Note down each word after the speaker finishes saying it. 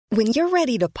When you're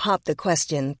ready to pop the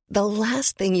question, the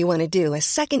last thing you want to do is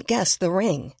second-guess the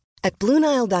ring. At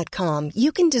BlueNile.com,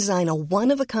 you can design a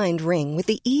one-of-a-kind ring with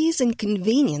the ease and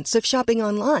convenience of shopping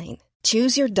online.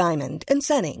 Choose your diamond and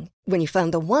setting. When you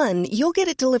find the one, you'll get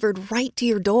it delivered right to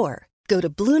your door. Go to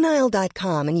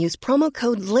BlueNile.com and use promo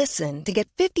code LISTEN to get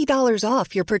 $50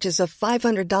 off your purchase of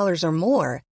 $500 or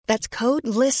more. That's code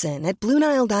LISTEN at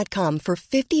BlueNile.com for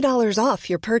 $50 off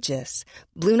your purchase.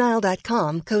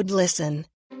 BlueNile.com, code LISTEN.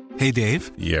 Hey,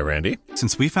 Dave. Yeah, Randy.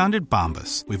 Since we founded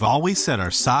Bombas, we've always said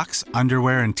our socks,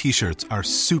 underwear, and T-shirts are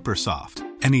super soft.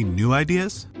 Any new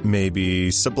ideas?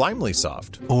 Maybe sublimely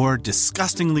soft. Or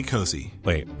disgustingly cozy.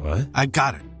 Wait, what? I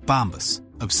got it. Bombas.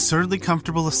 Absurdly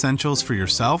comfortable essentials for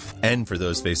yourself and for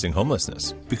those facing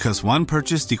homelessness. Because one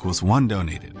purchased equals one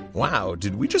donated. Wow,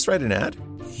 did we just write an ad?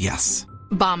 Yes.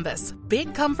 Bombas.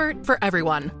 Big comfort for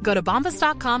everyone. Go to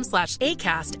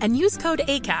bombas.com/ACAST and use code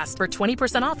ACAST for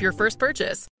 20% off your first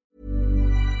purchase.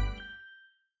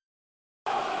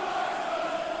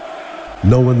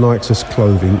 No One Likes Us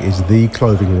Clothing is the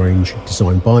clothing range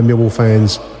designed by Millwall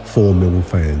fans for Millwall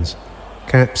fans.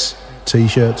 Caps,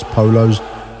 t-shirts, polos,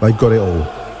 they've got it all.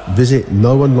 Visit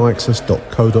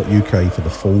noonelikes.us.co.uk for the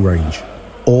full range.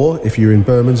 Or if you're in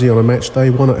Bermondsey on a match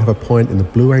day, why not have a pint in the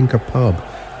Blue Anchor pub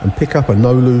and pick up a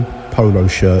Nolu polo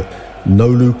shirt,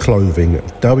 Nolu clothing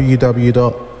at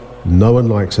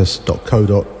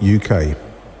www.noonelikes.us.co.uk.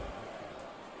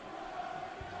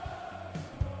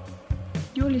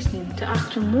 You're listening to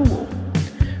Achtung Millwall,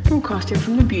 broadcasting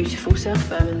from the beautiful South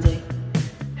Bermondsey.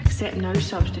 Accept no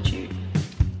substitute.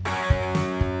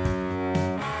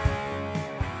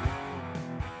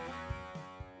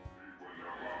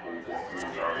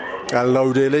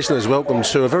 Hello dear listeners, welcome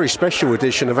to a very special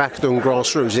edition of Achtung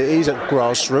Grassroots. It is at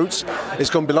Grassroots,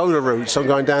 it's gone below the roots, I'm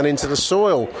going down into the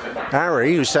soil.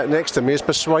 Harry, who sat next to me, has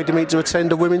persuaded me to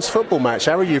attend a women's football match.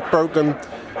 Harry, you've broken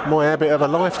my habit of a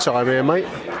lifetime here, mate.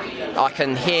 I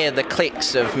can hear the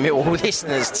clicks of Millwall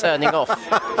listeners turning off.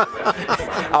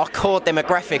 Our core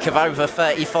demographic of over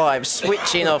 35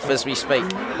 switching off as we speak.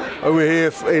 We're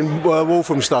here in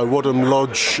Walthamstow, Wadham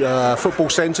Lodge Football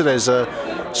Centre. There's a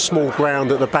small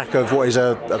ground at the back of what is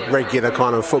a regular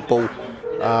kind of football,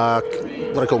 what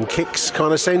do they call them, kicks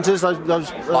kind of centres?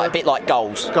 Those like a bit like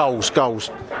goals. Goals. There's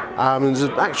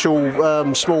an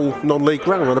actual small non-league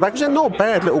ground on the back. It's not a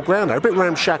bad little ground though, a bit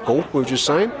ramshackle, we were just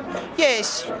saying. Yeah,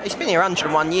 it's been here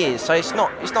 101 years, so it's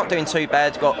not doing too bad.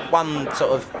 It's got one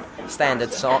sort of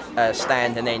standard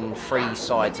stand and then three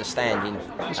sides of standing.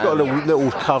 It's got a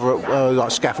little cover,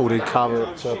 like scaffolded cover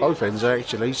at both ends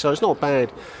actually, so it's not a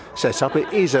bad setup.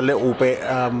 It is a little bit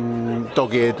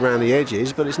dog-eared around the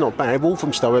edges, but it's not bad.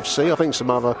 Walthamstow FC, I think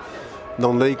some other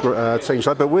non-league teams,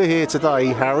 but we're here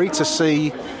today, Harry, to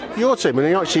see your team, and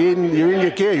you're in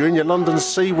your gear, you're in your London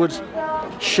Seaward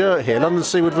shirt here, London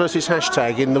Seaward versus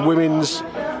hashtag in the women's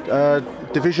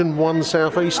Division 1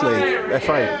 South East League,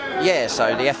 FA. Yeah,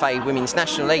 so the FA Women's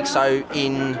National League. So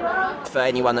for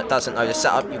anyone that doesn't know the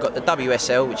setup, you've got the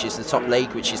WSL, which is the top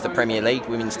league, which is the Premier League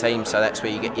women's team. So that's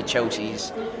where you get your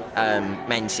Chelsea's,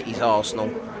 Man City's,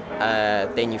 Arsenal.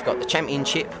 Then you've got the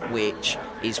Championship, which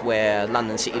is where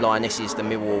London City Lionesses, the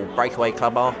Millwall Breakaway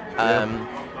Club are.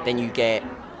 Then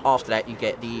after that you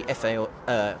get the FA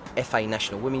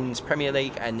National Women's Premier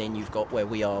League, and then you've got where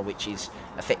we are, which is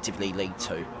effectively League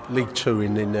 2. League 2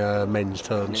 in men's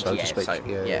terms, so to speak.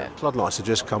 Yeah. Floodlights have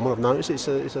just come on, I've noticed.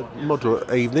 It's a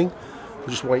moderate evening. We're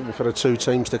just waiting for the two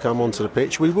teams to come onto the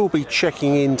pitch. We will be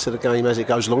checking into the game as it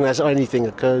goes along, as anything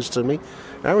occurs to me.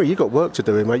 Harry, you've got work to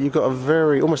do here, mate. You've got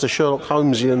almost a Sherlock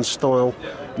Holmesian style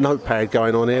notepad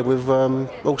going on here with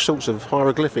all sorts of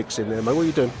hieroglyphics in there, mate. What are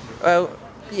you doing? Well,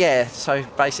 yeah, so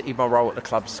basically my role at the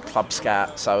club's club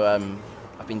scout, so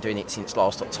I've been doing it since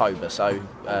last October, so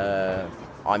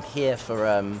I'm here for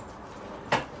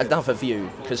another view,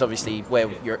 because obviously where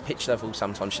you're at pitch level,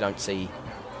 sometimes you don't see,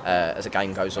 as a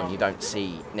game goes on, you don't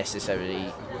see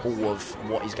necessarily all of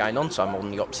what is going on, so I'm on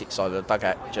the opposite side of the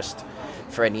dugout just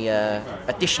for any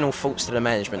additional thoughts to the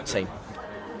management team.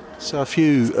 So a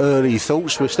few early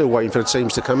thoughts. We're still waiting for the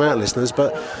teams to come out, listeners,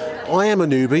 but I am a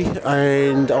newbie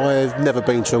and I've never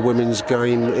been to a women's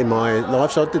game in my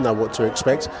life, so I didn't know what to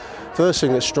expect. First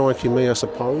thing that's striking me, I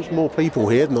suppose, more people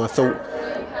here than I thought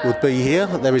would be here.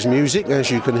 There is music,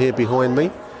 as you can hear behind me,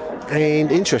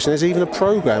 and interesting, there's even a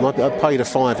programme. I paid a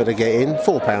 £5 to get in,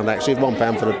 £4 actually,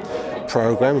 £1 for the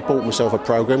programme. I bought myself a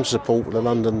programme to support the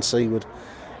London Seaward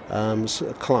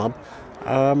club.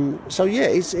 So yeah,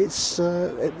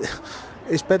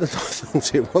 It's better than I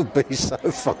thought it would be so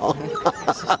far.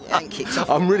 It ain't kicked off.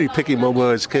 I'm really picking my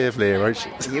words carefully here, H.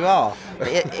 You are.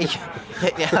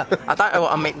 Yeah, I don't know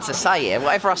what I'm meant to say here.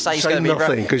 Whatever I say is going to be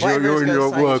nothing, because you're in your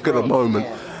work at the moment.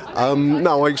 Yeah.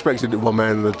 No, I expected it one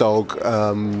man and the dog,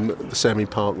 the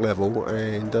semi-park level,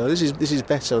 and this is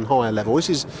better and higher level.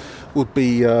 This would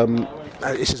be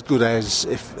it's as good as,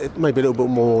 if it may be a little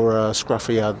bit more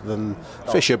scruffier than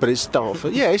Fisher, but it's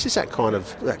Dartford. Yeah, it's just that kind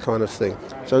of thing.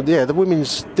 So yeah, the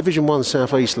Women's Division 1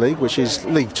 South East League, which is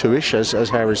League 2ish, as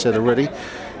Harry said already,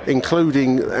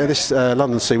 including this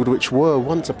London Seawood, which were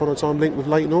once upon a time linked with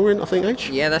Leyton Orient, I think, H?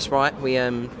 Yeah, that's right. We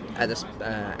had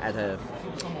a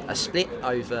split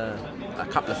over a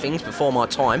couple of things before my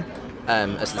time,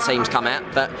 as the teams come out,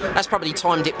 but that's probably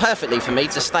timed it perfectly for me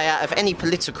to stay out of any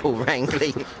political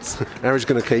wranglings. Harry's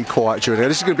going to keep quiet during it.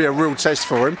 This is going to be a real test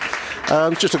for him.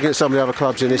 Just looking at some of the other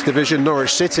clubs in this division,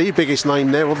 Norwich City, biggest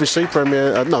name there, obviously,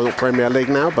 not Premier League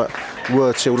now, but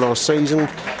were till last season.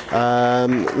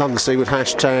 London Seawood,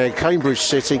 # Cambridge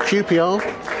City, QPR,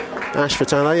 Ashford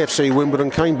Town, AFC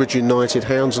Wimbledon, Cambridge United,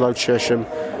 Hounslow, Chesham,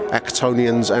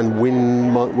 Actonians and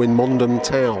Winmondham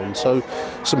Town. So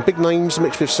some big names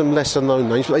mixed with some lesser known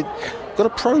names. But they've got a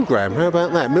programme. How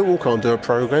about that? Millwall can't do a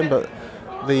programme, but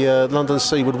the London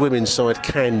Seawood women's side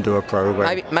can do a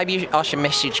programme. Maybe I should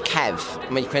message Cav.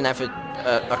 We can have a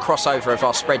crossover of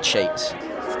our spreadsheets.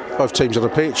 Both teams on the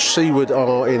pitch. Seawood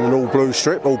are in an all blue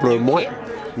strip, all blue and white.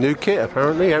 New kit,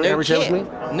 apparently. Harry tells me.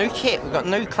 New kit. We've got a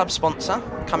new club sponsor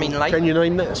coming late. Can you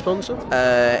name that sponsor?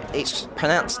 It's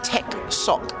pronounced Tech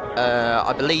Sock.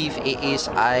 I believe it is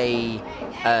a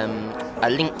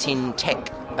LinkedIn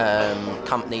tech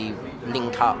company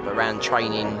link up around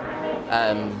training.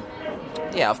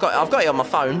 I've got it on my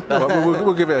phone. But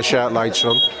we'll give it a shout later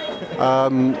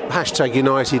on. #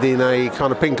 United in a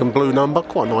kind of pink and blue number.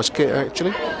 Quite a nice kit,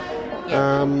 actually.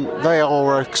 They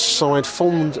are a side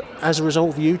formed as a result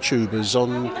of YouTubers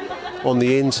on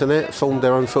the internet, formed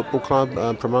their own football club,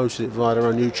 promoted it via their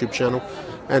own YouTube channel,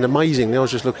 and amazingly, I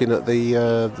was just looking at the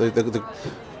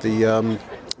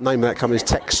name of that company is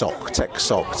TechSock,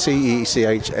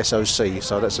 TECHSOC.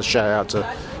 So that's a shout out to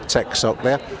TechSock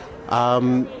there.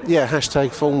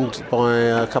 # formed by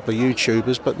a couple of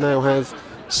YouTubers, but now have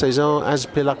Cesar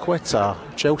Azpilicueta,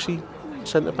 Chelsea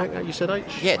centre back, you said,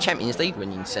 H? Yeah, Champions League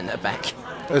winning centre back.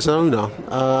 As an owner.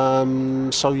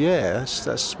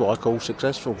 That's what I call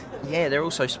successful. Yeah, they're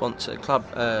also sponsored. Club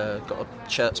got a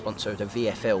shirt sponsor, the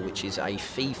VFL, which is a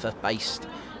FIFA-based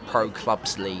pro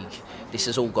clubs league. This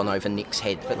has all gone over Nick's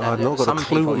head, but I've not got a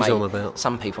clue what he's on about.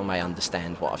 Some people may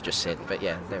understand what I've just said, but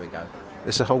yeah, there we go.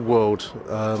 It's a whole world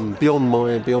beyond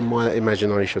my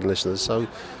imagination, listeners. So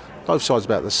both sides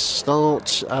about the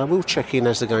start. We'll check in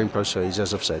as the game proceeds,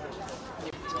 as I've said.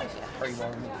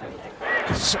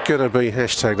 It's going to be #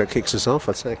 that kicks us off,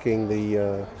 attacking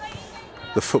the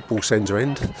football centre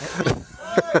end.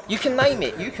 You can name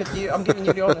it. I'm giving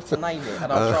you the honour to name it,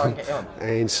 and I'll try and get it on.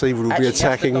 And Seawood will be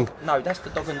attacking. That's the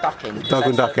Dog and Duck end. Dog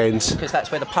and Duck end. Because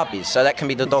that's where the pub is, so that can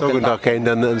be the Dog and Duck end,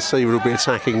 and Seawood will be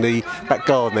attacking the back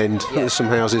garden end. Yeah. There's some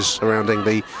houses surrounding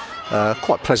the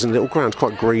quite pleasant little ground,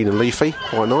 quite green and leafy,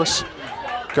 quite nice.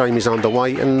 Game is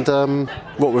underway, and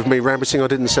what with me rabbiting, I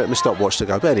didn't set my stopwatch to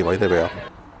go. But anyway, there we are.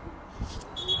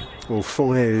 Well,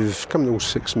 coming all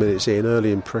 6 minutes in,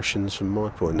 early impressions from my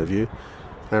point of view.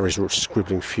 Harry's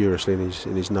scribbling furiously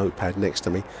in his notepad next to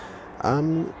me.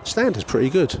 Standard's pretty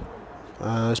good.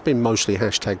 It's been mostly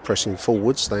 # pressing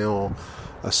forwards. They are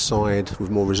a side with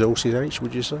more resources, H,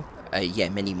 would you say? Yeah,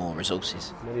 many more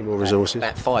resources. Many more resources.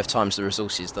 About 5 times the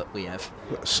resources that we have.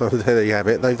 So there you have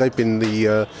it. They've been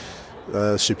the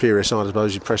superior side, I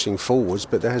suppose, pressing forwards,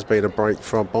 but there has been a break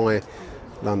by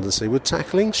London Seawood.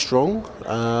 Tackling strong,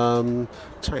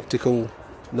 tactical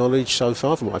knowledge so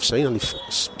far from what I've seen, only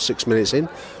 6 minutes in.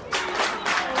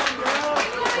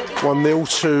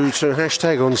 1-0 to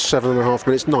 # on 7.5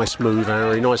 minutes. Nice move,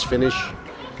 Harry, nice finish.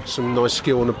 Some nice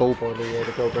skill on the ball by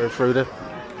the goal going through there.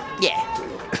 Yeah.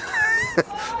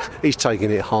 He's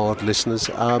taking it hard, listeners.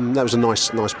 That was a nice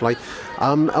play.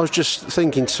 I was just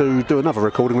thinking to do another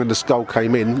recording when this goal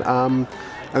came in, and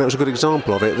that was a good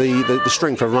example of it. The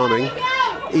strength of running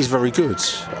is very good.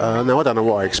 Now, I don't know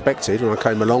what I expected when I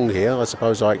came along here. I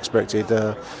suppose I expected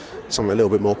something a little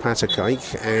bit more patter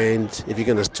cake. And if you're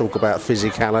going to talk about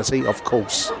physicality, of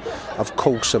course,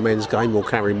 a men's game will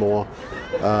carry more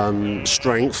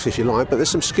strength, if you like. But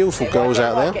there's some skillful girls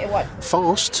out there,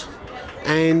 fast.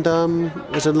 And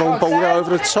there's a long ball there over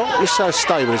the top. It's so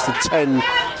stable. It's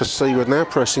the for Seaward now,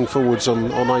 pressing forwards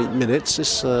on 8 minutes.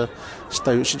 This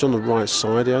Stowage on the right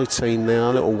side, the 18 now,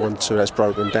 a little 1-2 that's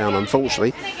broken down,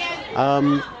 unfortunately.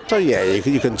 So yeah,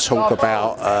 you can talk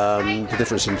about the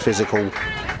difference in physical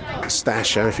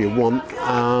stature if you want.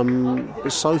 But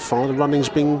so far the running's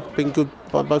been good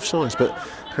by both sides, but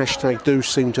Hashtag do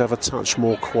seem to have a touch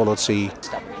more quality.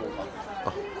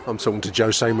 I'm talking to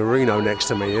Jose Marino next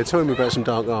to me. Tell me about some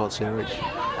dark arts here, Rich.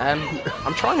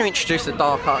 I'm trying to introduce the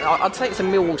dark art. I'd say it's a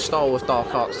Millwall style of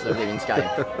dark arts to the women's game.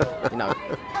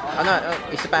 I know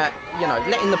it's about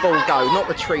letting the ball go, not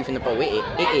retrieving the ball.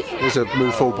 There's a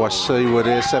move forward by Seaward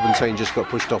here. 17 just got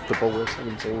pushed off the ball.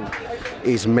 17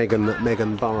 is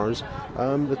Megan Burrows.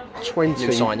 The 20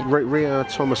 Ria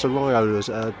Thomas Arroyo was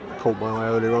caught my eye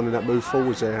earlier on in that move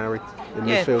forwards there, Harry. In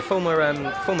midfield.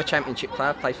 Former Championship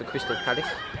player, played for Crystal Palace.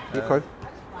 Okay.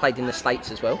 Played in the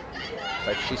States as well.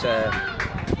 So she's a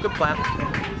good player.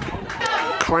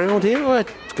 Crowd here, I'm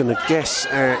going to guess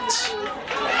at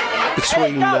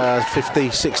between 50,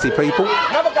 60 people.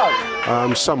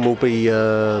 Some will be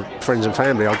friends and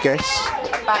family, I guess.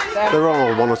 There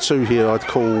are one or two here I'd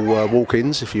call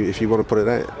walk-ins, if you want to put it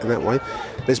in that way.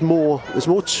 There's more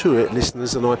to it,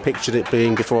 listeners, than I pictured it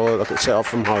being before I got set off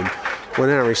from home. When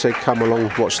Harry said, come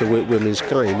along, watch the women's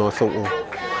game, I thought, well,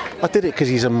 I did it because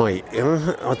he's a mate,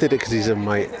 I did it because he's a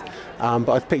mate. But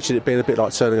I pictured it being a bit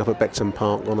like turning up at Beckton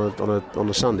Park on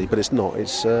a Sunday, but it's not.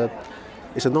 It's a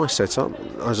nice setup,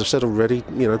 as I've said already.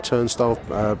 Turnstile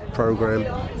programme,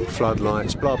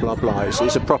 floodlights, blah blah blah.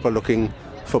 It's a proper looking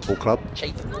football club.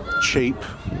 Cheap,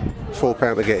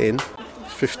 £4 to get in.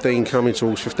 15 coming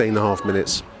towards 15 and a half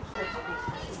minutes.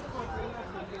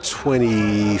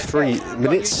 23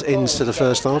 minutes into the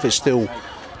first half. It's still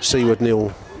Seaward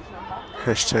 0.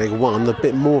 Hashtag 1, a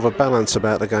bit more of a balance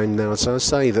about the game now. So I'd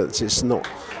say that it's not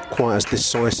quite as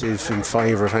decisive in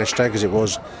favour of Hashtag as it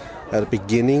was at the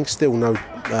beginning. Still no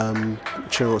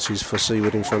chances for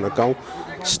Seaward in front of goal.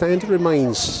 Standard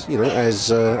remains,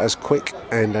 as quick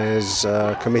and as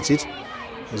committed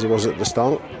as it was at the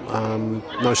start.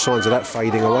 No signs of that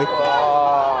fading away.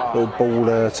 Little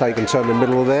ball taken, turned in the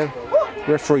middle of there.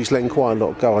 Referee's letting quite a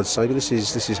lot go, I'd say, but this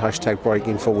is Hashtag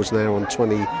breaking forwards now on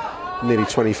nearly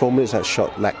 24 minutes. That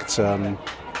shot lacked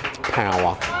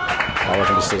power.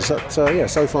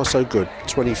 So far so good.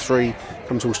 23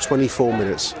 comes towards 24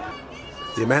 minutes.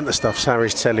 The amount of stuff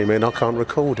Harry's telling me, and I can't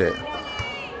record it.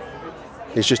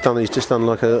 He's just done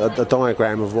like a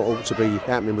diagram of what ought to be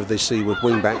happening with these Seaward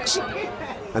wingbacks,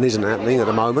 and isn't happening at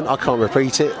the moment. I can't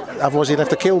repeat it, otherwise he'd have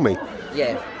to kill me.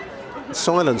 Yeah.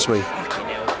 Silence me.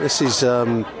 This is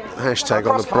Hashtag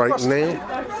on the break now.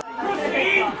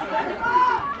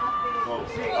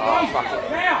 Oh, fuck it.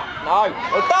 No,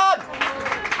 we're done!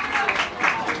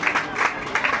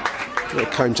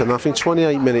 It came to nothing.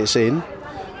 28 minutes in.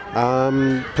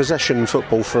 Possession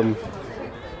football from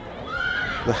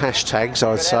the Hashtags,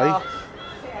 I'd say.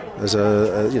 As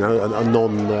a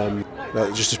non,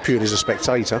 just as purely as a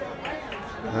spectator.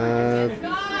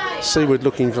 Seaward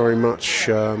looking very much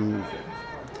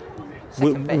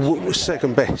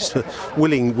second best,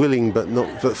 willing but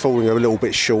falling a little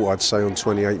bit short, I'd say, on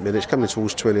 28 minutes, coming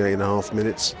towards 28 and a half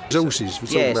minutes. Resources.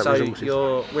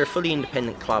 We're a fully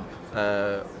independent club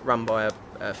run by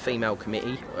a female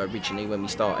committee originally when we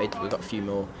started. We've got a few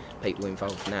more people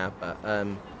involved now, but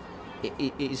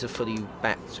it is a fully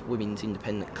backed women's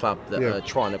independent club that are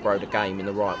trying to grow the game in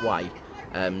the right way,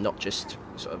 not just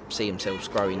sort of see themselves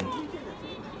growing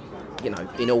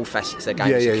in all facets of the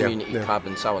game, as a community club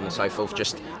and so on and so forth,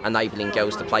 just enabling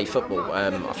girls to play football. I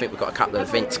think we've got a couple of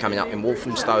events coming up in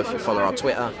Walthamstow. If you follow our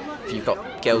Twitter, if you've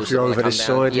got girls that want to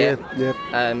come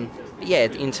down,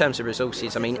 in terms of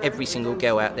resources, I mean, every single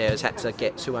girl out there has had to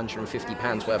get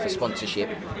 £250 worth of sponsorship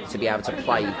to be able to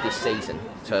play this season,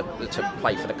 to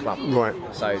play for the club. Right.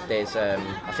 So there's, I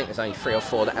think there's only 3 or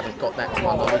 4 that haven't got that to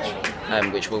my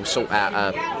knowledge, which will sort out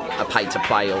a pay to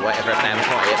play or whatever if they haven't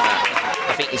got it. But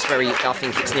I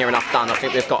think it's near enough done. I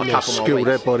think we've got a couple more weeks. Skilled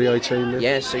there by the 18 there.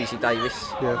 Yeah, Susie Davis,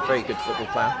 very good football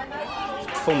player.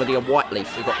 Formerly of Whiteleaf,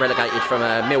 who got relegated from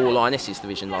Millwall Lionesses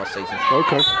division last season.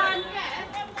 Okay.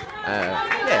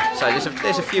 So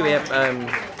there's a few here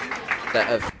that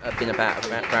have been about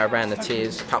around the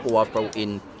tiers. A couple I've brought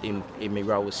in my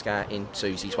role as scouting.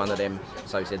 Susie's one of them.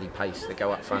 So's Ellie Pace, they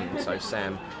go up front, and so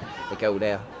Sam, the girl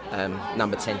there,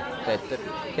 number 10.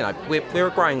 We're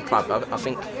a growing club, I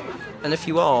think. And if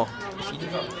you're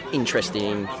interested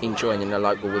in joining a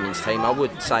local women's team, I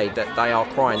would say that they are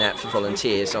crying out for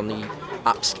volunteers on the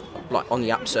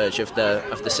upsurge of the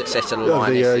success of the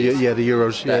Lionesses. The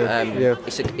Euros.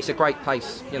 It's a great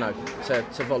place,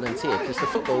 to volunteer, because the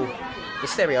football, the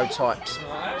stereotypes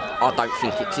I don't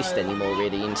think exist anymore,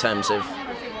 really, in terms of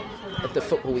the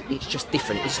football. It's just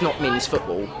different. It's not men's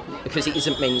football because it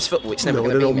isn't men's football. It's never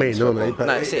going to be men's football. They're not men,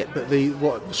 no, that's it. But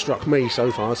what struck me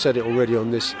so far, I said it already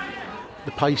on this,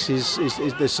 the pace is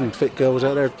there's some fit girls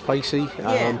out there, pacey,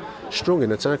 strong in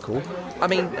the tackle. I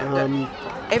mean,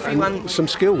 everyone... Some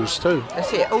skills too.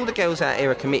 That's it. All the girls out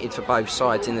here are committed for both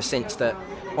sides in the sense that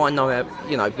I know,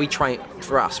 we train,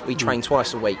 for us, we train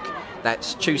twice a week.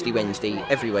 That's Tuesday, Wednesday,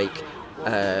 every week.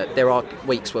 There are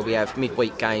weeks where we have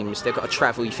midweek games. They've got to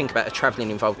travel. You think about the travelling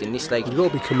involved in this league. You've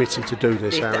got to be committed to do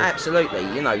this, Harry. Absolutely.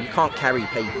 You can't carry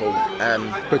people.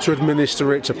 But to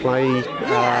administer it, to play,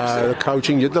 the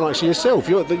coaching, you're the likes of yourself.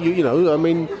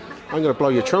 I'm going to blow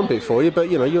your trumpet for you, but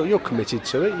you're committed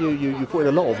to it. You put in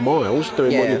a lot of miles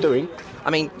doing what you're doing. I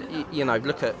mean,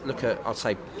 look at I'd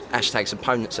say Hashtag's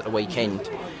opponents at the weekend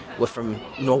were from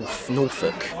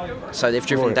Norfolk, so they've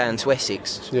driven down to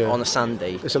Essex on a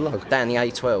Sunday. It's a lug down the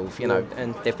A12,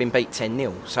 and they've been beat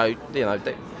 10-0. So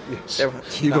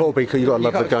you've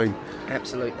got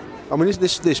Absolutely. I mean,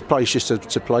 this place, just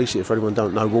to place it for anyone who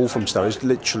don't know, Walthamstow is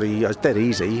literally dead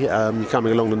easy. You're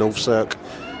coming along the North Cirque,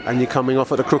 and you're coming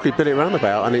off at the Crooked Billet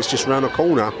roundabout, and it's just round a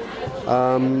corner.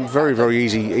 Very, very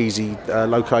easy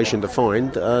location to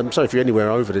find. So if you're anywhere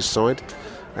over this side,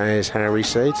 as Harry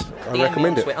said, I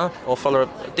recommend it. Twitter, or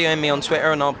DM me on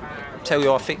Twitter, and I'll tell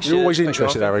you our fixtures. You're always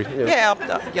interested, Harry. Yeah,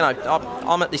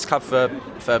 I'm at this club for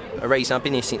a reason. I've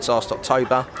been here since last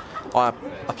October. I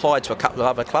applied to a couple of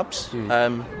other clubs.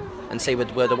 And see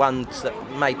were the ones that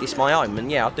made this my own.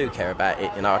 And I do care about it.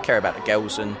 I care about the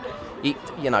girls, and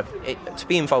to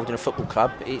be involved in a football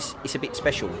club, it's a bit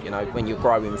special. When you're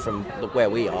growing from where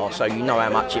we are, so you know how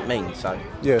much it means. So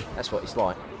that's what it's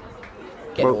like.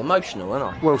 Get more emotional, aren't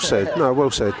I? Well said. No,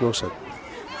 well said.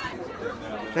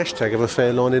 Hashtag have a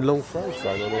fair line in long throws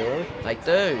going on here, right? They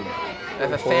do. They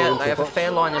have a fair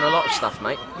line in a lot of stuff,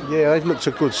 mate. Yeah, they've looked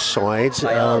a good side.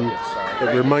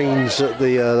 It remains at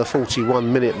the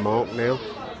 41-minute mark now.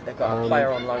 They've got a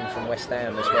player on loan from West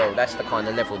Ham as well. That's the kind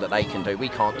of level that they can do. We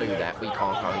can't do that. We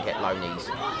can't go and get loanies.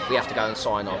 We have to go and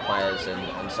sign our players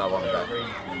and so on. But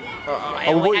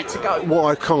we had to go. What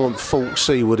I can't fault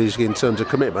Seawood is in terms of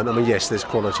commitment. I mean, yes, there's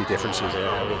quality differences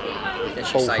there.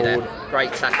 Let's just say that.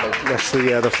 Great tackle. That's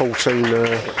the 14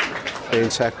 being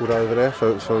tackled over there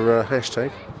for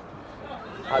Hashtag.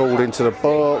 Balled into the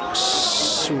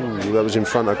box. Ooh, that was in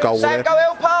front of goal there. Go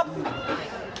help up!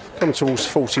 Coming towards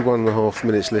 41.5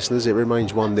 minutes, listeners. It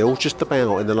remains 1-0. Just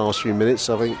about in the last few minutes,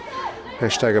 I think.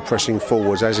 Hashtag are pressing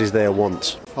forwards, as is their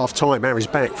want. Half time, Harry's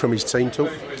back from his team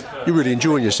talk. You're really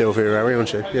enjoying yourself here, Harry,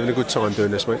 aren't you? You're having a good time doing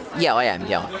this, mate? Yeah, I am.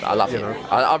 Yeah, I love it.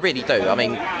 I really do. I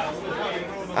mean,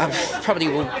 I probably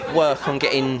will work on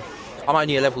getting... I'm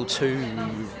only a level 2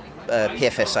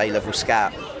 PFSA level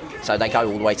scout. So they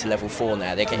go all the way to level 4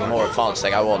 now. They're getting more advanced. They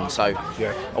go on. So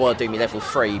I want to do me level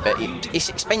 3, but it's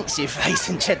expensive, ladies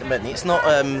and gentlemen. It's not.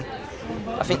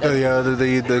 I think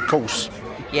the course.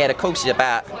 Yeah, the course is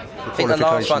about. I think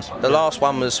the last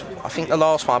one was. I think the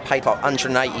last one I paid like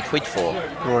 180 quid for.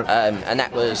 Right. And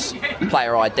that was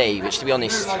player ID, which, to be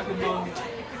honest,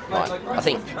 I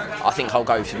think I'll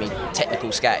go for me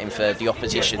technical scouting for the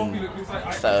opposition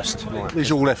first. Right.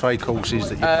 These are all FA courses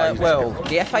that you pay. Well,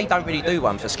 the FA don't really do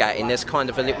one for scouting. There's kind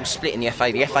of a little split in the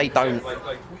FA. The FA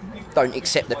don't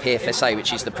accept the PFSA,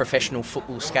 which is the Professional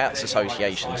Football Scouts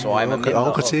Association. So I'm a member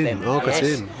of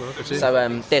them.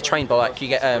 So they're trained by you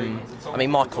get.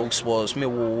 My course was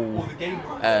Millwall.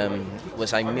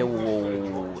 Was a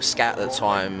Millwall scout at the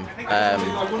time.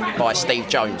 By Steve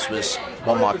Jones was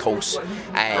on my course,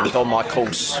 and on my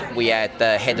course we had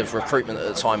the head of recruitment at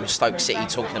the time of Stoke City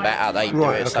talking about how they do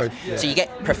it. Okay. Yeah. So you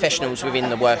get professionals within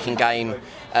the working game.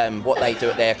 What they do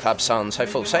at their club, so on and so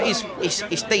forth. So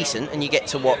it's decent, and you get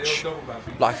to watch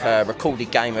like a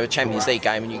recorded game of a Champions League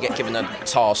game, and you get given a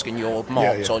task, and you're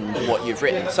marked on what you've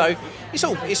written. So it's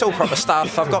all proper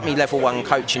stuff. I've got me level 1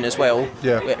 coaching as well,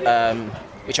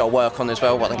 which I'll work on as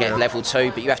well. What I get level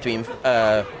 2, but you have to be.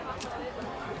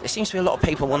 There seems to be a lot of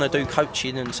people want to do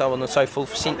coaching and so on and so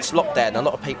forth since lockdown. A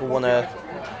lot of people want to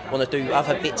do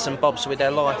other bits and bobs with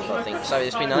their life, I think. So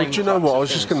there's been do you know what? I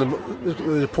was just going to...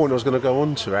 The point I was going to go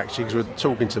on to, actually, because we're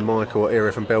talking to Michael at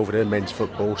Erith and Belvedere, men's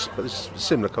football, but it's a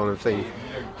similar kind of thing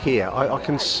here. I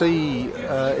can see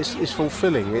it's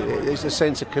fulfilling. It's a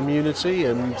sense of community,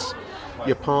 and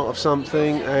you're part of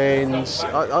something, and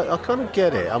I kind of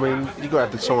get it. I mean, you've got to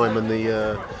have the time and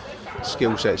the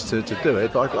skill sets to do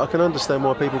it, but I can understand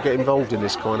why people get involved in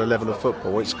this kind of level of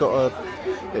football.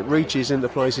 It reaches into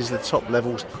places, the top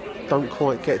levels don't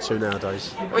quite get to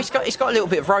nowadays. Well, it's got a little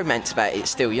bit of romance about it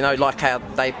still, you know, like how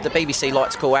the BBC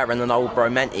like to call Aaron an old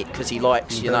romantic because he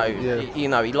likes, he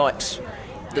likes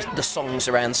the songs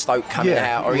around Stoke coming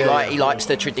out, or he likes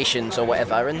the traditions or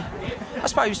whatever. And I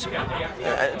suppose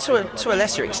to a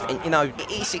lesser extent, you know,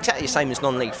 it's exactly the same as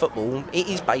non-league football. It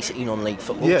is basically non-league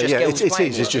football. Yeah, just girls it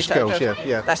playing is. It's just girls.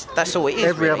 Yeah. That's all it is.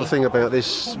 Every really. other thing about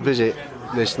this visit,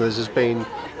 listeners, has been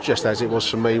just as it was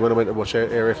for me when I went to watch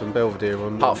Erith and Belvedere.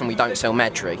 Apart from we don't sell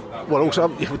Madry. Well,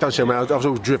 also, if we don't sell Madry, I was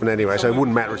always driven anyway, so it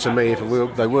wouldn't matter to me if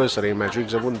they were selling Madry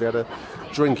because I wouldn't be able to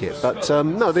drink it. But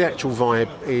no, the actual vibe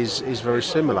is very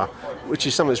similar, which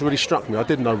is something that's really struck me. I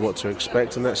didn't know what to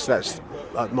expect, and that's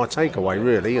my takeaway,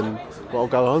 really, and what I'll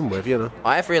go home with, you know.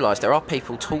 I have realised there are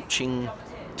people torching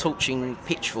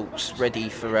pitchforks ready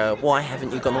for why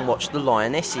haven't you gone and watched the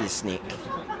Lionesses, Nick?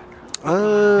 This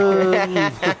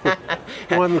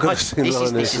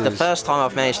is the first time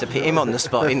I've managed to put him on the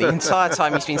spot. In the entire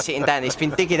time he's been sitting down, he's been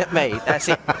digging at me. That's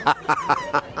it.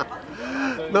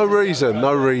 No reason.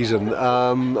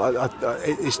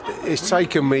 It's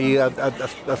taken me a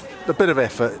bit of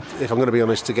effort, if I'm going to be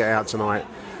honest, to get out tonight.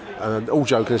 All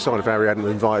joking aside, if Harry hadn't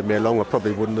invited me along, I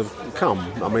probably wouldn't have come.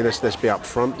 I mean, let's be up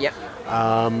front. Yep.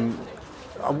 I'm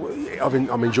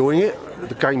enjoying it.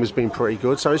 The game has been pretty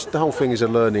good, so the whole thing is a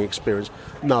learning experience.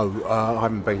 No, I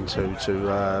haven't been to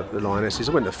the Lionesses.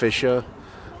 I went to Fisher,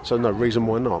 so no reason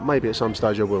why not. Maybe at some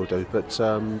stage I will do, but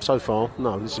so far,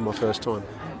 no, this is my first time.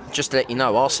 Just to let you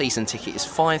know, our season ticket is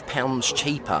 £5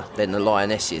 cheaper than the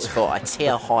Lionesses for a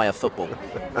tier higher football.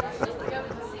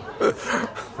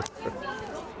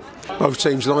 Both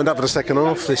teams lined up for the second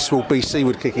half. This will be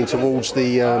Seaward kicking towards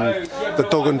the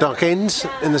dog and duck ends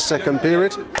in the second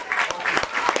period.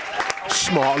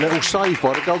 Smart little save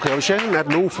by the goalkeeper. She hasn't had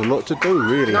an awful lot to do,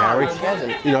 really, Harry.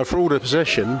 You know, for all the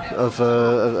possession of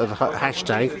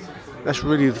hashtag, that's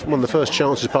really one of the first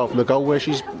chances, apart from the goal, where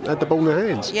she's had the ball in her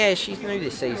hands. Yeah, she's new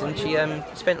this season. She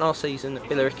spent last season at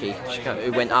Billericay,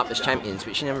 who went up as champions,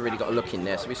 but she never really got a look in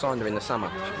there, so we signed her in the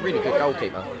summer. She's a really good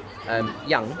goalkeeper.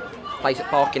 Young. Plays at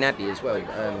Barking Abbey as well,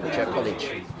 which is a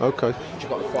college. Okay. Which have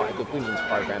got quite a good women's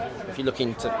programme. If you're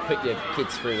looking to put your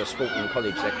kids through a sport in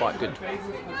college, they're quite good.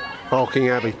 Barking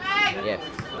Abbey. Yeah.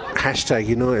 Hashtag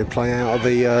United play out of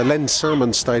the Len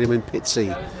Salmon Stadium in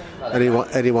Pitsea.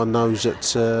 Anyone knows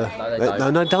that?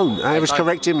 No, they don't. Harry's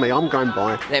correcting me. I'm going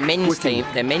by. Their men's team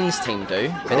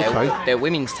do, but their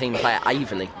women's team play at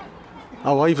Averley.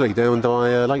 Oh, Averley, down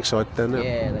by Lakeside, down there.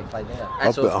 Yeah, they play there.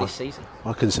 As of this season.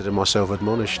 I consider myself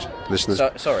admonished, listeners.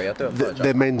 Sorry, I do apologise.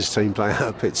 Their men's team play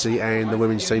at Pitsea and the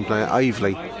women's team play at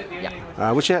Averley.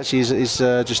 Yeah. Which actually is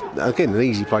just, again, an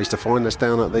easy place to find. That's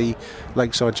down at the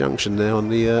Lakeside Junction there on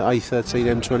the A13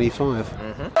 M25.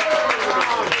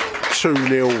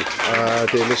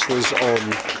 2-0, dear listeners,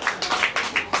 on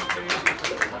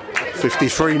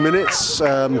 53 minutes.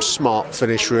 Smart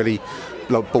finish, really.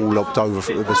 Ball lobbed over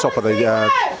from the top of the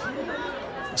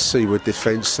Seaward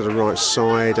defence to the right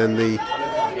side, and the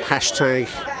hashtag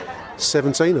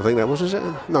 17, I think that was it?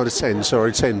 No, the 10,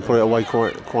 sorry, 10, put it away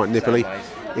quite nippily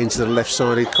into the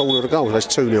left-sided corner of the goal. That's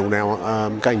 2-0 now,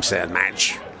 game, set and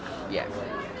match. Yeah.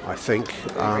 I think.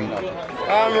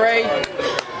 Ray.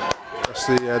 That's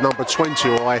the number 20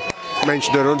 who I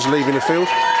mentioned earlier on, leaving the field.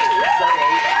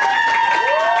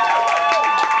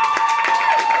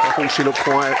 I thought she looked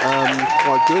quite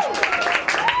good.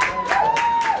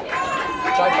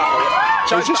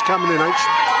 She's just coming in, H.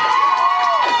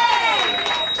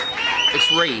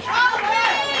 It's Ree.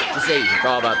 Z,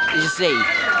 rather. It's Z.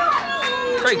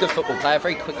 Very good football player,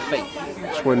 very quick feet.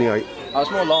 28. I was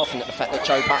more laughing at the fact that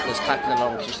Joe Butler's clapping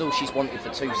along because all she's wanted for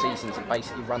 2 seasons and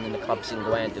basically running the club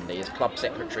single-handedly as club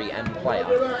secretary and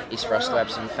player is for us to have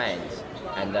some fans.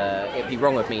 And it'd be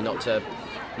wrong of me not to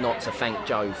thank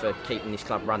Joe for keeping this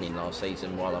club running last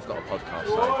season while I've got a podcast.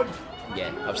 So,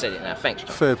 yeah, I've said it now. Thanks,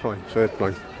 Joe. Fair play.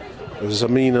 There's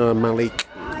Amina Malik,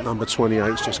 number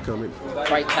 28's just coming.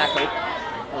 Great tackle.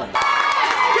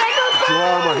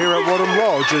 Drama here at Wadham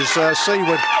Lodge as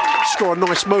Seaward score a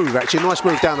nice move, actually. Nice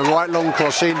move down the right, long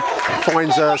cross in.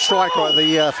 Finds a striker at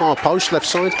the far post, left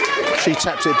side. She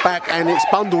taps it back and it's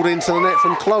bundled into the net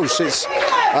from close. It's,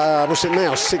 what's it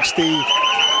now, 60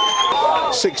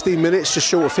 minutes, just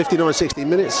short of 59, 60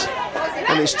 minutes.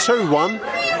 And it's 2-1.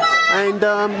 And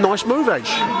nice move, Edge.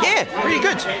 Yeah, really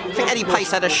good. I think Eddie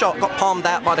Pace had a shot, got palmed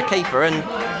out by the keeper, and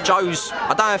Joe's, I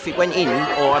don't know if it went in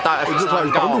or I don't know if it looked like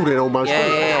it bundled in almost.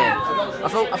 Yeah. I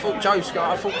thought Joe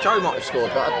might have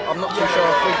scored, but I'm not too sure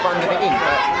if we've bundled it in.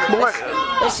 But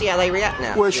let's see how they react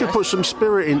now. Well, it should put some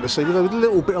spirit into see. With a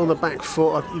little bit on the back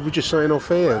foot. You were just saying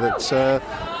off air that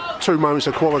 2 moments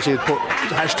of quality had put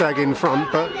hashtag in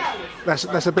front, but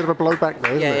that's a bit of a blow back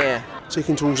now, isn't it? Yeah.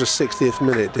 Ticking towards the 60th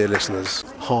minute, dear listeners.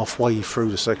 Halfway through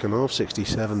the second half,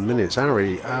 67 minutes.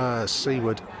 Harry,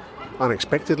 Seaward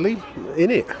unexpectedly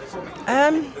in it.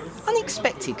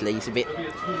 Unexpectedly is a bit...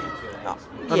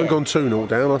 Haven't gone 2-0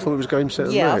 down. I thought it was game, set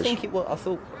and Yeah, match. I think it was. I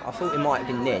thought it might have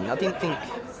been then. I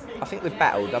think we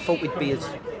battled. I thought we'd be as...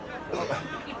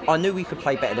 I knew we could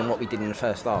play better than what we did in the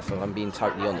first half, if I'm being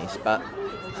totally honest. But,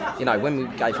 you know, when we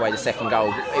gave away the second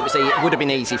goal, it would have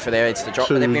been easy for their heads to drop,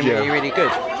 but they've been really, really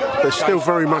good. They're still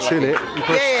very much in it.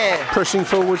 Pressing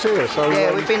forwards here. So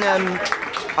we've been...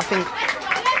 I think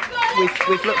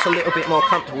we've looked a little bit more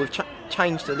comfortable. We've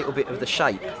changed a little bit of the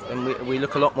shape, and we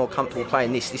look a lot more comfortable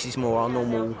playing this. This is more our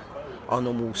normal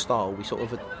style. We sort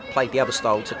of played the other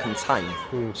style to contain.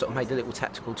 Sort of made a little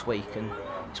tactical tweak, and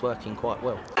it's working quite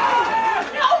well.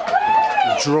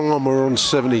 Drama on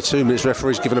 72 minutes.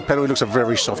 Referee's given a penalty. Looks a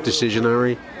very soft decision,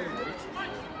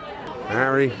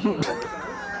 Harry.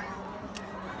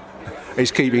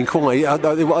 He's keeping quiet.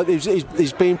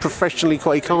 He's being professionally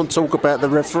quiet. He can't talk about the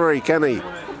referee, can he?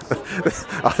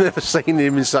 I've never seen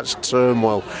him in such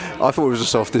turmoil. I thought it was a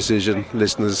soft decision,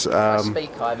 listeners. If I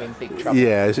speak, I'm in big trouble.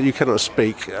 Yeah, you cannot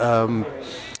speak.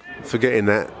 Forgetting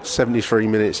that, 73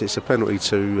 minutes, it's a penalty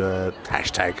to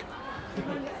hashtag,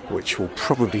 which will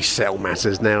probably settle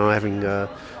matters now, having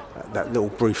that little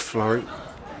brief flurry.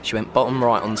 She went bottom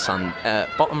right on Sunday.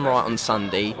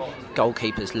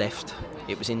 Goalkeeper's left.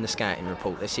 It was in the scouting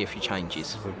report. Let's see a few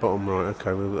changes. Bottom right,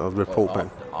 okay, I'll report back.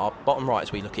 Our bottom right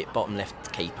as we look at bottom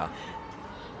left keeper.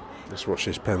 Let's watch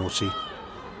this penalty.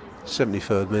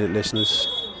 73rd minute, listeners.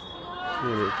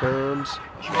 Here it comes.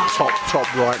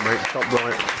 Top right, mate, top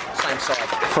right. Same side.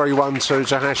 3-1-2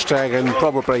 to hashtag, and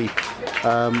probably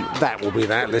that will be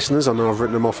that, listeners. I know I've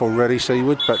written them off already,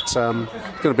 Seaward, but it's going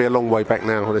to be a long way back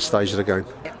now at this stage of the game.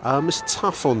 It's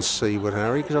tough on Seaward,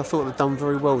 Harry, because I thought they'd done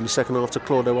very well in the second half to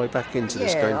claw their way back into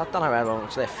this game. I don't know how long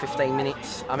it's left. 15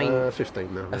 minutes. I mean,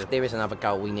 15 now. If there is another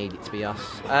goal, we need it to be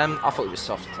us. I thought it was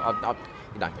soft.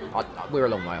 We're a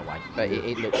long way away, but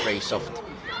it looked very soft.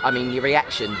 I mean, your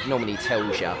reaction normally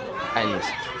tells you, and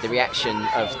the reaction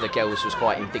of the girls was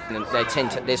quite indignant.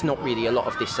 There's not really a lot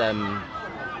of this.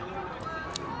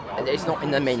 It's not in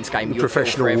the men's game.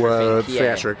 Professional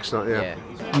theatrics. Yeah.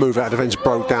 Move out of defence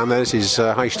broke down there. This is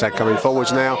hashtag coming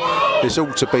forwards now. This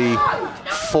ought to be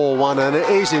 4-1, and it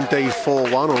is indeed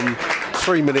 4-1 on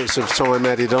 3 minutes of time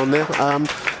added on there.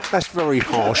 That's very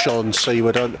harsh on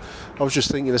Seaward. I was just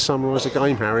thinking to summarise the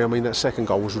game, Harry. I mean, that second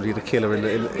goal was really the killer in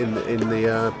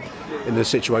the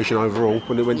situation overall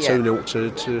when it went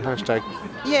 2-0 to hashtag.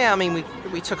 Yeah, I mean,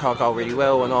 we took our goal really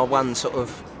well, and our one sort of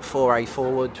foray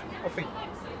forward. I think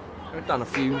we've done a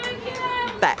few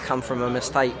that come from a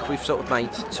mistake. We've sort of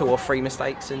made 2 or 3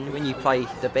 mistakes, and when you play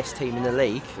the best team in the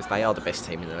league, because they are the best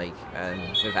team in the league,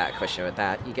 without a question of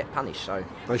that, you get punished. So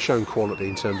they've shown quality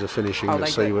in terms of finishing that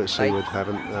Seaward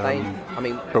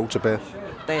haven't brought to bear.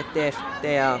 Their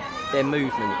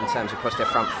movement in terms of across their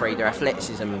front three, their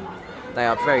athleticism, they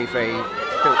are very, very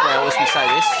built well. As we say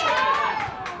this,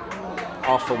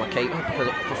 our former keeper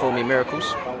performing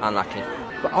miracles, unlucky.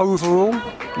 But overall,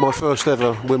 my first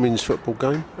ever women's football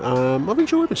game. I've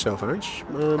enjoyed myself, Ange.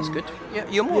 That's good. Yeah,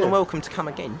 you're more than welcome to come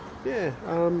again. Yeah,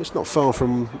 it's not far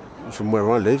from where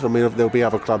I live. I mean, there'll be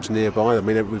other clubs nearby. I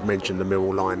mean, we've mentioned the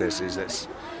Millwall Lionesses. Let's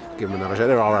give them another shout.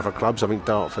 There are other clubs. I think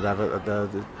Dartford have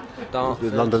the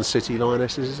London City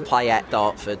Lionesses, is it? Play at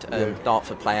Dartford.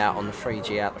 Dartford play out on the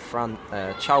 3G out the front.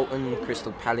 Charlton,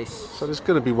 Crystal Palace. So there's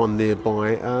going to be one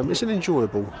nearby. It's an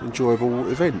enjoyable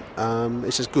event.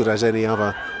 It's as good as any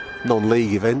other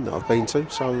non-league event that I've been to.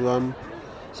 So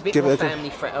it's a bit more family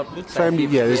friendly.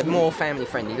 More family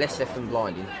friendly, less deaf and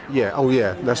blinding. Yeah. Oh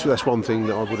yeah. That's one thing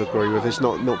that I would agree with. It's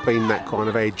not been that kind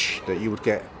of edge that you would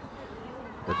get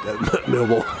at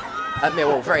Millwall. At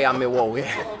Millwall, very un-Millwall, yeah.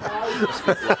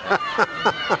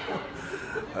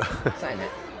 Saying it.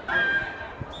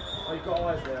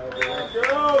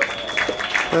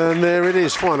 And there it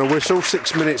is, final whistle,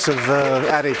 6 minutes of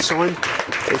added time.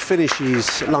 It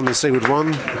finishes London Seaward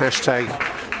 1, hashtag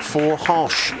 4,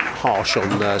 harsh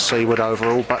on Seaward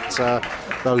overall, but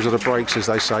those are the breaks, as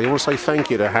they say. I want to say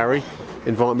thank you to Harry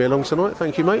inviting me along tonight.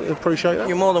 Thank you, mate, I appreciate that.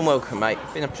 You're more than welcome, mate.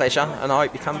 Been a pleasure, and I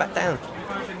hope you come back down.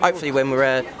 Hopefully when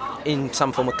we're in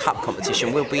some form of cup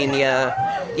competition, we'll be in the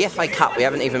FA Cup. We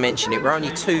haven't even mentioned it. We're only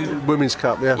 2 Women's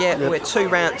Cup, yeah. We're two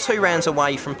rounds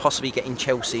away from possibly getting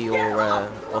Chelsea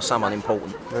or someone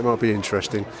important. That might be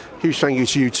interesting. Huge thank you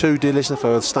to you too, dear listener,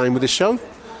 for staying with this show.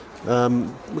 We're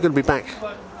going to be back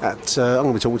at I'm going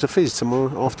to be talking to Fizz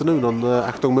tomorrow afternoon on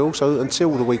Acton Mill. So until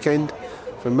the weekend,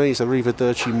 For me, it's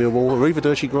Arrivederci Millwall,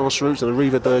 Arrivederci Grassroots, and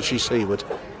Arrivederci Seaward.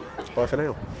 Bye for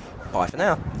now. Bye for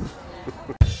now.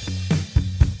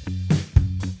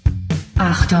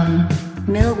 Achtung,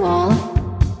 Millwall.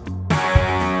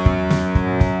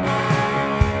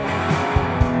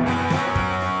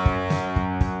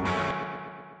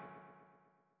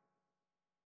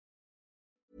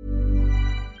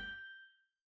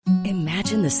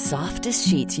 Imagine the softest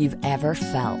sheets you've ever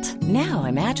felt. Now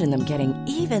imagine them getting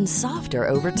even softer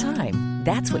over time.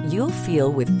 That's what you'll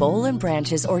feel with Boll &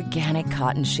 Branch's organic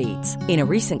cotton sheets. In a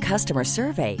recent customer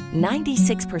survey,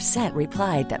 96%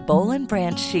 replied that Boll &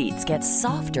 Branch sheets get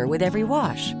softer with every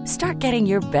wash. Start getting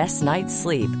your best night's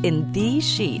sleep in these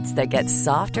sheets that get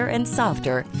softer and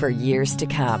softer for years to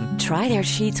come. Try their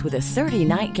sheets with a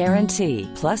 30-night guarantee.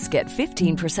 Plus, get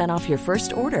 15% off your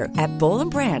first order at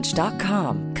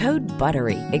bollandbranch.com. Code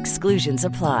BUTTERY. Exclusions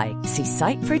apply. See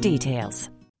site for details.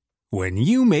 When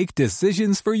you make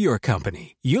decisions for your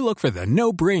company, you look for the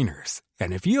no-brainers.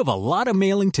 And if you have a lot of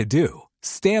mailing to do,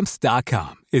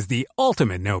 Stamps.com is the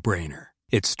ultimate no-brainer.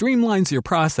 It streamlines your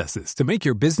processes to make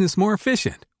your business more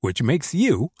efficient, which makes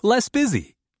you less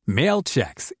busy. Mail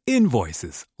checks,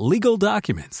 invoices, legal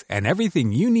documents, and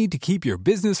everything you need to keep your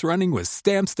business running with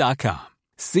Stamps.com.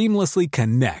 Seamlessly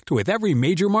connect with every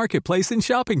major marketplace and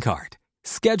shopping cart.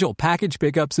 Schedule package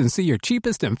pickups and see your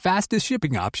cheapest and fastest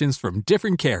shipping options from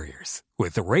different carriers.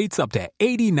 With rates up to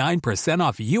 89%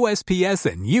 off USPS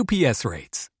and UPS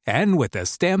rates. And with the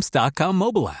Stamps.com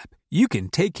mobile app, you can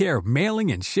take care of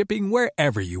mailing and shipping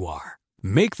wherever you are.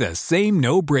 Make the same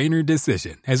no-brainer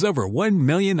decision as over 1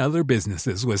 million other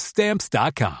businesses with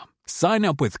Stamps.com. Sign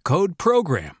up with code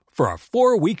PROGRAM for a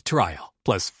 4-week trial,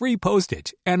 plus free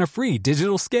postage and a free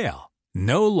digital scale.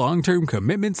 No long-term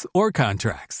commitments or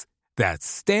contracts. That's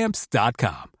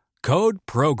Stamps.com. Code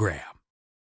PROGRAM.